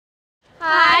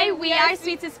We are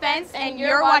Sweet Suspense, and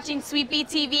you're watching Sweet Beat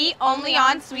TV only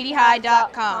on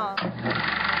SweetyHigh.com.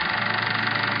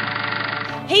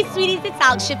 Hey sweeties, it's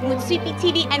Alex Shippen with Sweet Beat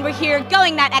TV, and we're here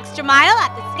going that extra mile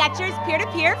at the Skechers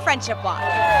Pier Friendship Walk.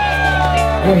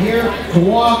 We're here to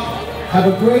walk,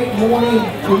 have a great morning,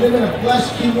 we live in a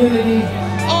blessed community.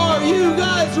 Are you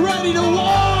guys ready to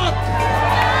walk?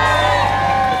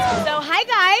 So hi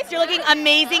guys, you're looking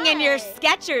amazing in your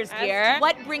Skechers gear.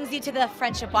 What brings you to the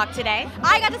Friendship Walk today?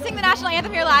 I got to sing the national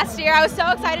anthem here last year. I was so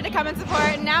excited to come and support,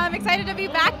 and now I'm excited to be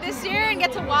back this year and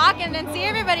get to walk and see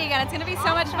everybody again. It's going to be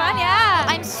so much fun, yeah.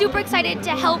 I'm super excited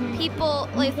to help people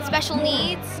with special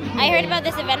needs. I heard about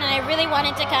this event and I really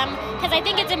wanted to come because I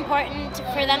think it's important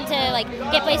for them to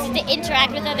get places to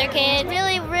interact with other kids.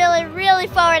 Really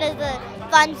forward to the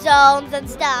fun zones and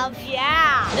stuff.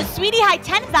 Yeah. The Sweety High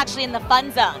tent is actually in the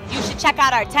fun zone. You should check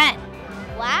out our tent.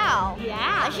 Wow.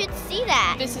 Yeah. I should see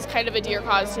that. This is kind of a dear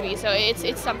cause to me, so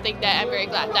it's something that I'm very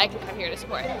glad that I can come here to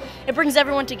support. It brings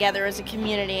everyone together as a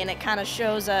community, and it kind of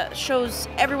shows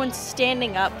everyone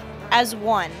standing up as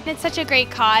one. It's such a great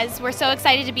cause. We're so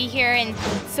excited to be here and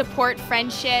support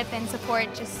friendship and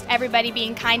support just everybody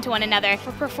being kind to one another.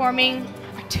 We're performing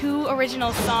our 2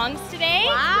 original songs today.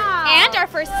 Wow. And our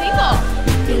first single.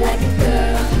 Be like a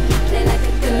girl, play like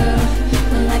a girl,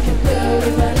 run like a girl,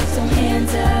 everybody some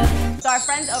hands up. So our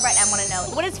friends over at M want to know,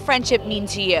 what does friendship mean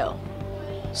to you?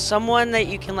 Someone that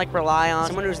you can rely on,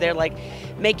 someone who's there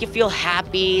make you feel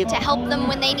happy. To help them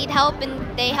when they need help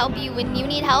and they help you when you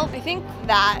need help. I think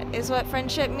that is what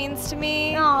friendship means to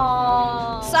me.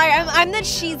 Aww. Sorry, I'm the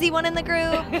cheesy one in the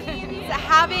group.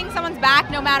 Having someone's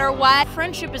back no matter what.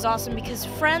 Friendship is awesome because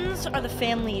friends are the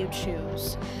family you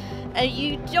choose.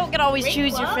 You don't get to always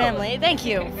choose your family. Thank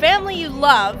you. Family you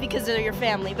love because they're your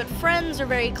family, but friends are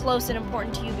very close and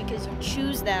important to you because you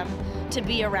choose them to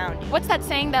be around you. What's that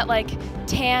saying that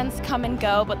tans come and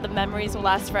go, but the memories will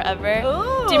last forever?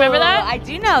 Ooh, do you remember that? I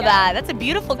do know that. That's a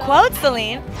beautiful quote,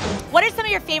 Celine. What are some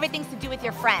of your favorite things to do with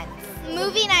your friends?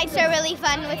 Movie nights are really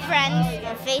fun with friends.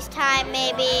 FaceTime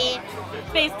maybe.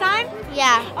 FaceTime?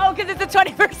 Yeah. Oh, because it's the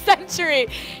 21st century.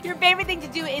 Your favorite thing to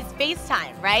do is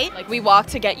FaceTime, right? We walk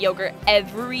to get yogurt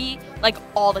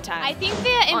all the time. I think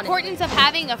the importance of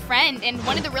having a friend, and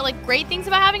one of the really great things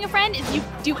about having a friend is you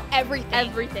do everything.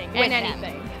 Everything. With And them.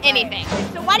 anything. Anything.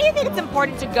 So why do you think it's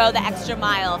important to go the extra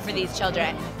mile for these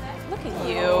children? Look at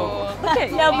you. Look at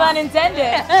you. No pun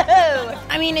intended.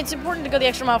 I mean, it's important to go the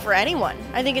extra mile for anyone.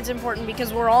 I think it's important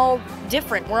because we're all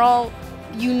different. We're all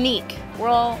unique. We're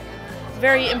all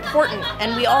very important,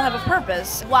 and we all have a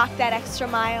purpose. Walk that extra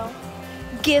mile.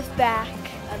 Give back.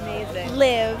 Amazing.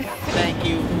 Live. Thank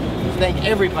you. Thank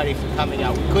everybody for coming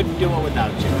out. We couldn't do it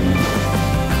without you.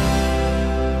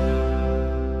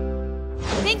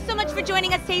 Thanks so much for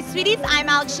joining us today, sweeties. I'm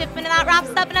Alex Shippen, and that wraps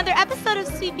up another episode of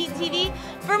Sweet Beat TV.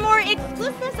 For more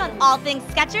exclusives on all things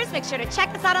Skechers, make sure to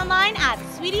check us out online at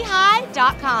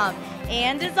SweetyHigh.com.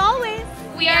 And as always,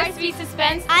 We are Sweet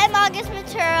Suspense. I'm August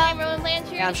Ventura. I'm Rowan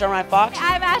Landry. I'm Sherman Fox.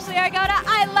 I'm Ashley Argota.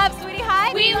 I love Sweety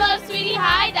High. We love Sweety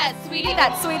High. That's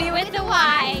Sweety with the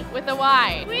Y. With a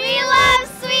Y. We love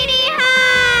Sweety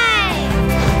High!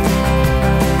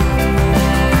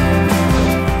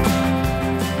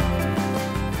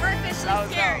 we're officially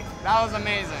scared. That was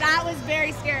amazing. That was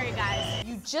very scary, guys.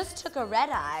 You just took a red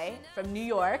eye from New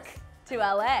York to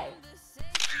LA.